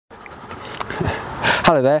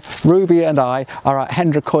Hello there, Ruby and I are at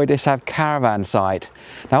Hendre Coed Isaf caravan site.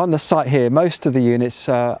 Now on the site here, most of the units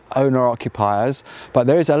are owner-occupiers, but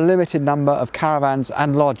there is a limited number of caravans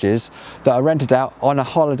and lodges that are rented out on a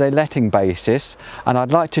holiday letting basis, and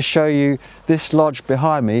I'd like to show you this lodge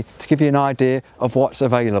behind me to give you an idea of what's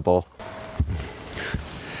available.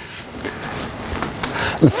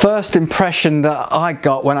 The first impression that I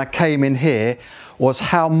got when I came in here was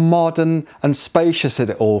how modern and spacious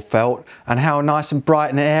it all felt and how nice and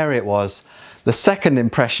bright and airy it was. The second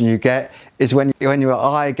impression you get is when your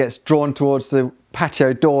eye gets drawn towards the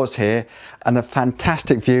patio doors here and a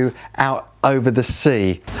fantastic view out over the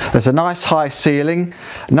sea. There's a nice high ceiling,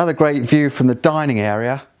 another great view from the dining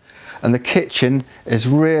area, and the kitchen is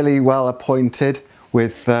really well appointed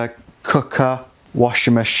with cooker,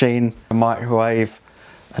 washing machine, a microwave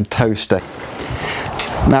and toaster.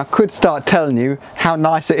 Now I could start telling you how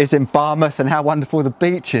nice it is in Barmouth and how wonderful the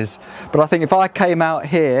beach is, but I think if I came out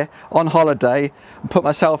here on holiday and put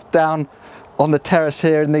myself down on the terrace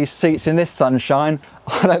here in these seats in this sunshine,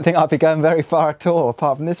 I don't think I'd be going very far at all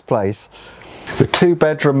apart from this place. The two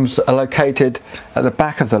bedrooms are located at the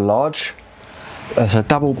back of the lodge. There's a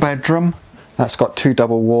double bedroom that's got two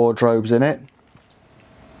double wardrobes in it.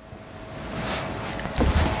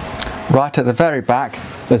 Right at the very back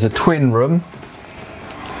there's a twin room.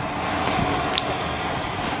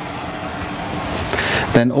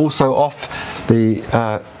 Then also off the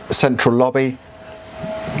central lobby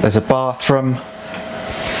there's a bathroom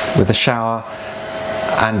with a shower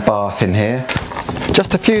and bath in here.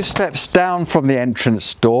 Just a few steps down from the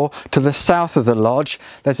entrance door to the south of the lodge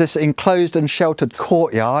there's this enclosed and sheltered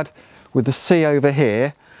courtyard with the sea over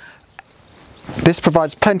here. This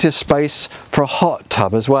provides plenty of space for a hot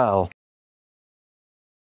tub as well.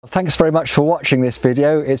 Thanks very much for watching this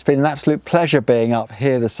video. It's been an absolute pleasure being up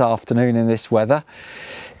here this afternoon in this weather.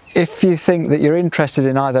 If you think that you're interested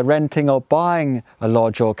in either renting or buying a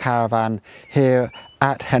lodge or caravan here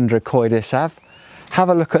at Hendre Coed Isaf, have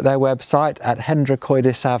a look at their website at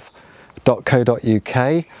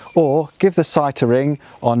hendrecoedisaf.co.uk or give the site a ring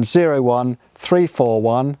on 01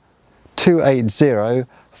 341 280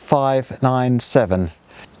 597.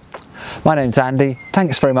 My name's Andy,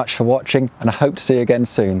 thanks very much for watching and I hope to see you again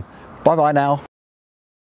soon. Bye bye now.